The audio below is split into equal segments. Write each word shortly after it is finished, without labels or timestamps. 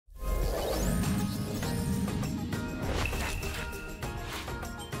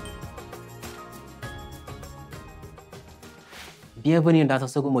Bienvenue dans ce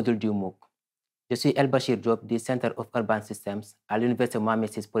second module du MOOC. Je suis El Bachir Diop du Center of Urban Systems à l'Université Mohamed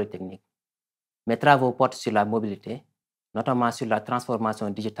VI Polytechnique. Mes travaux portent sur la mobilité, notamment sur la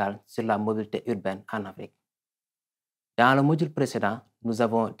transformation digitale sur la mobilité urbaine en Afrique. Dans le module précédent, nous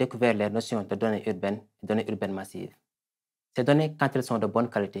avons découvert les notions de données urbaines et données urbaines massives. Ces données, quand elles sont de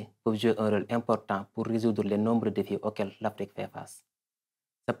bonne qualité, peuvent jouer un rôle important pour résoudre les nombreux défis auxquels l'Afrique fait face.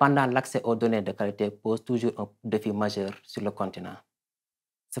 Cependant, l'accès aux données de qualité pose toujours un défi majeur sur le continent.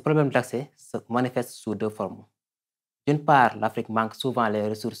 Ce problème d'accès se manifeste sous deux formes. D'une part, l'Afrique manque souvent les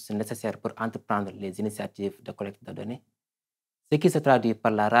ressources nécessaires pour entreprendre les initiatives de collecte de données, ce qui se traduit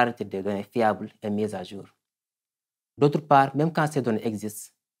par la rareté des données fiables et mises à jour. D'autre part, même quand ces données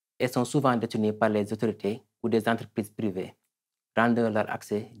existent, elles sont souvent détenues par les autorités ou des entreprises privées, rendant leur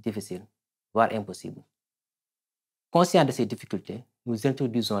accès difficile, voire impossible. Conscient de ces difficultés, nous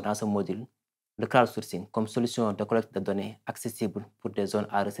introduisons dans ce module le crowdsourcing comme solution de collecte de données accessible pour des zones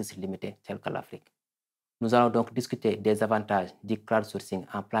à ressources limitées telles que l'Afrique. Nous allons donc discuter des avantages du crowdsourcing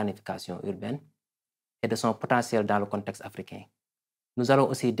en planification urbaine et de son potentiel dans le contexte africain. Nous allons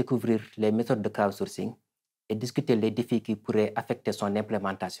aussi découvrir les méthodes de crowdsourcing et discuter les défis qui pourraient affecter son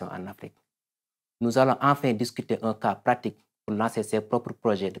implémentation en Afrique. Nous allons enfin discuter un cas pratique pour lancer ses propres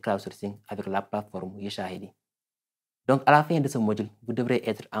projets de crowdsourcing avec la plateforme Yeshahidi. Donc, à la fin de ce module, vous devrez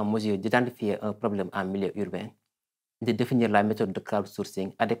être en mesure d'identifier un problème en milieu urbain et de définir la méthode de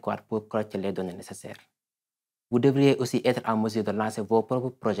crowdsourcing adéquate pour collecter les données nécessaires. Vous devriez aussi être en mesure de lancer vos propres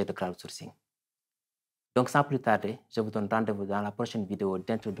projets de crowdsourcing. Donc, sans plus tarder, je vous donne rendez-vous dans la prochaine vidéo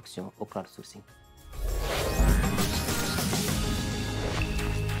d'introduction au crowdsourcing.